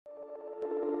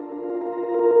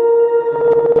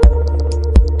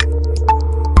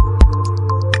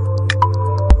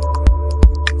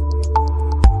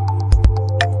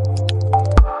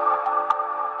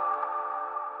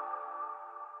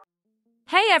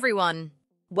everyone!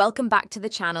 Welcome back to the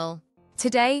channel.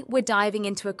 Today, we're diving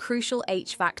into a crucial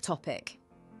HVAC topic: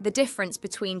 the difference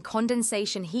between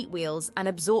condensation heat wheels and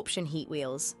absorption heat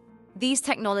wheels. These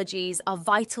technologies are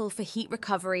vital for heat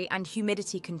recovery and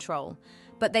humidity control,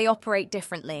 but they operate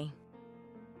differently.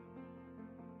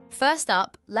 First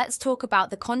up, let's talk about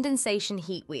the condensation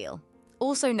heat wheel,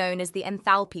 also known as the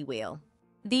enthalpy wheel.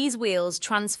 These wheels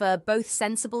transfer both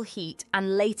sensible heat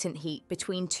and latent heat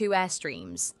between two air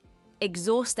streams,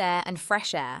 exhaust air and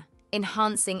fresh air,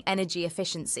 enhancing energy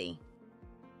efficiency.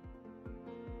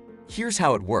 Here's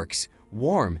how it works.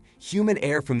 Warm, humid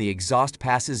air from the exhaust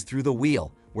passes through the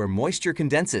wheel, where moisture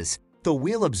condenses. The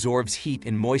wheel absorbs heat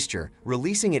and moisture,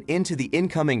 releasing it into the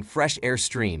incoming fresh air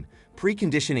stream,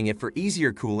 preconditioning it for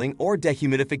easier cooling or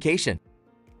dehumidification.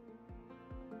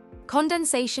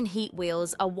 Condensation heat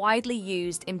wheels are widely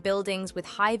used in buildings with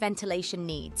high ventilation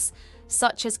needs,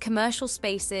 such as commercial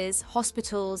spaces,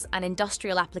 hospitals, and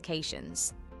industrial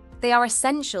applications. They are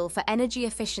essential for energy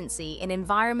efficiency in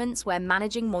environments where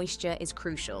managing moisture is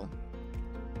crucial.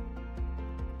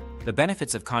 The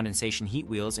benefits of condensation heat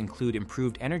wheels include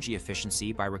improved energy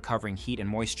efficiency by recovering heat and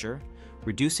moisture,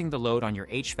 reducing the load on your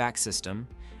HVAC system,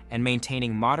 and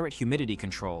maintaining moderate humidity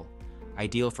control,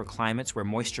 ideal for climates where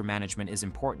moisture management is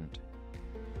important.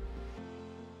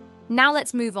 Now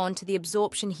let's move on to the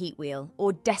absorption heat wheel,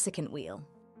 or desiccant wheel.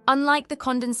 Unlike the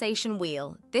condensation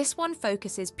wheel, this one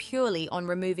focuses purely on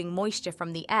removing moisture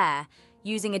from the air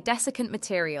using a desiccant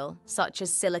material such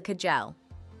as silica gel.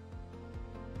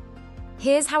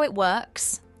 Here's how it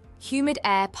works. Humid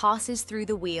air passes through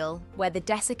the wheel where the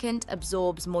desiccant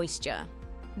absorbs moisture.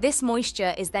 This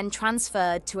moisture is then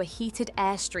transferred to a heated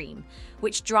air stream,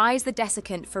 which dries the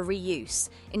desiccant for reuse,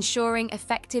 ensuring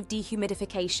effective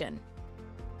dehumidification.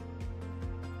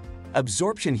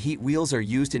 Absorption heat wheels are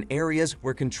used in areas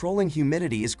where controlling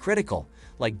humidity is critical,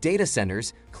 like data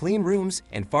centers, clean rooms,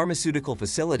 and pharmaceutical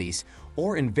facilities,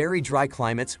 or in very dry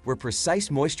climates where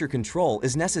precise moisture control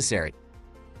is necessary.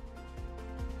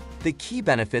 The key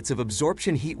benefits of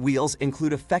absorption heat wheels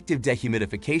include effective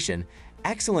dehumidification,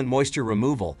 excellent moisture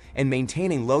removal, and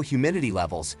maintaining low humidity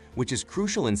levels, which is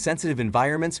crucial in sensitive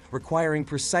environments requiring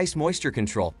precise moisture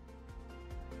control.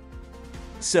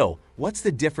 So, what's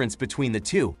the difference between the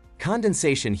two?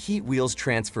 Condensation heat wheels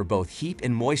transfer both heat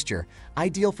and moisture,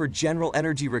 ideal for general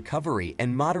energy recovery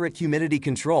and moderate humidity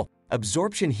control.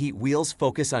 Absorption heat wheels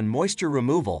focus on moisture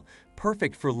removal,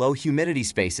 perfect for low humidity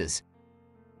spaces.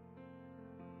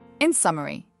 In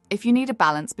summary, if you need a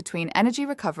balance between energy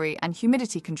recovery and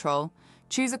humidity control,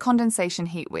 choose a condensation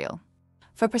heat wheel.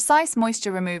 For precise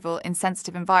moisture removal in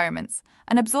sensitive environments,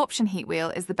 an absorption heat wheel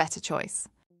is the better choice.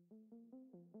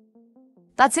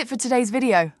 That's it for today's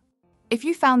video. If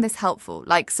you found this helpful,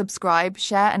 subscribe,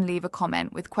 share, and leave a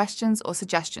comment with questions or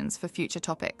suggestions for future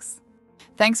topics.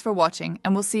 Thanks for watching,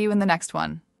 and we'll see you in the next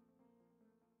one.